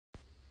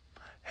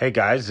Hey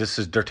guys, this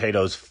is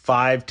Dirtato's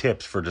 5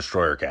 tips for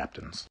destroyer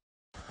captains.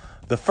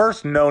 The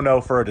first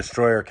no-no for a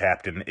destroyer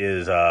captain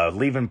is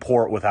leaving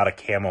port without a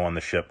camo on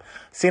the ship.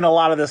 Seen a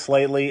lot of this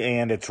lately,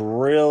 and it's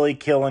really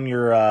killing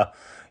your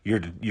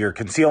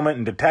concealment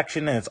and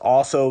detection, and it's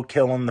also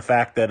killing the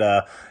fact that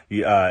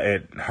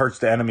it hurts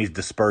the enemy's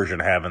dispersion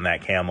having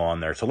that camo on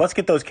there. So let's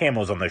get those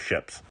camos on the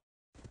ships.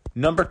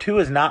 Number 2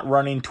 is not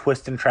running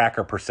twist and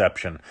tracker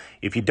perception.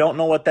 If you don't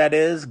know what that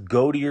is,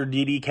 go to your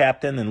DD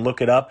captain and look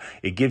it up.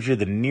 It gives you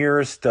the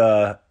nearest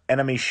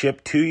enemy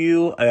ship to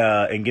you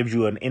and gives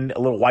you a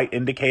little white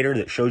indicator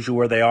that shows you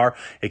where they are.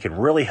 It can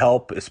really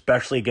help,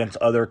 especially against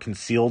other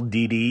concealed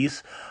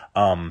DDs.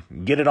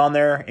 Get it on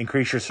there,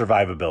 increase your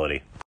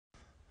survivability.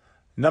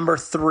 Number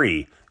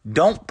 3,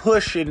 don't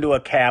push into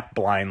a cap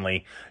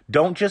blindly.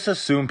 Don't just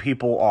assume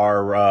people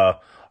are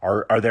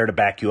there to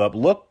back you up.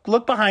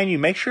 Look behind you.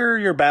 Make sure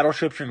your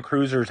battleships and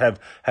cruisers have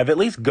at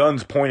least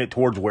guns pointed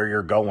towards where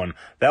you're going.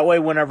 That way,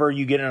 whenever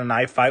you get in a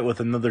knife fight with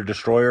another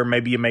destroyer,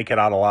 maybe you make it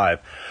out alive.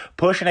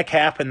 Pushing a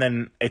cap and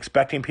then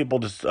expecting people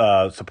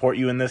to support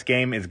you in this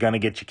game is going to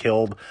get you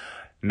killed.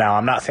 Now,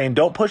 I'm not saying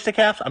don't push the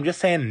caps. I'm just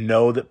saying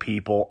know that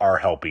people are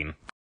helping.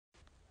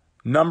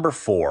 Number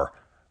 4,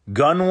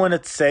 gun when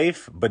it's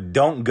safe, but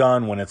don't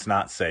gun when it's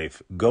not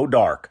safe. Go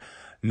dark.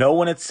 Know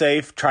when it's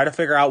safe. Try to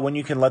figure out when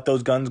you can let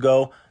those guns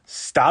go.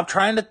 Stop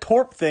trying to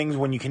torp things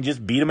when you can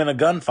just beat them in a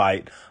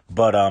gunfight.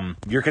 But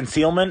your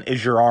concealment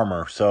is your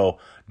armor. So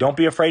don't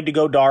be afraid to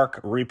go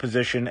dark,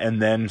 reposition, and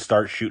then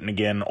start shooting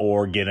again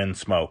or get in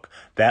smoke.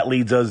 That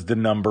leads us to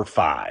number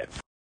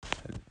 5.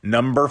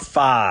 Number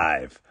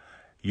 5.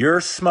 Your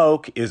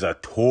smoke is a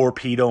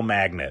torpedo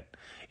magnet.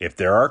 If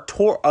there are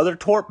other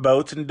torp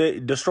boats and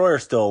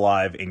destroyers still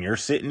alive and you're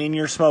sitting in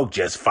your smoke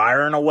just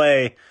firing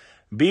away,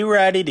 be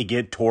ready to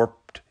get torped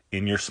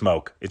in your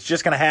smoke. It's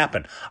just going to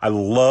happen. I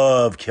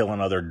love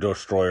killing other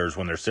destroyers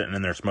when they're sitting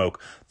in their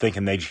smoke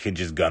thinking they can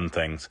just gun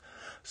things.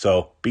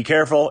 So be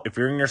careful. If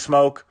you're in your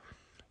smoke,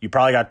 you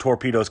probably got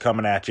torpedoes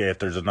coming at you if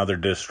there's another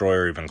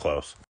destroyer even close.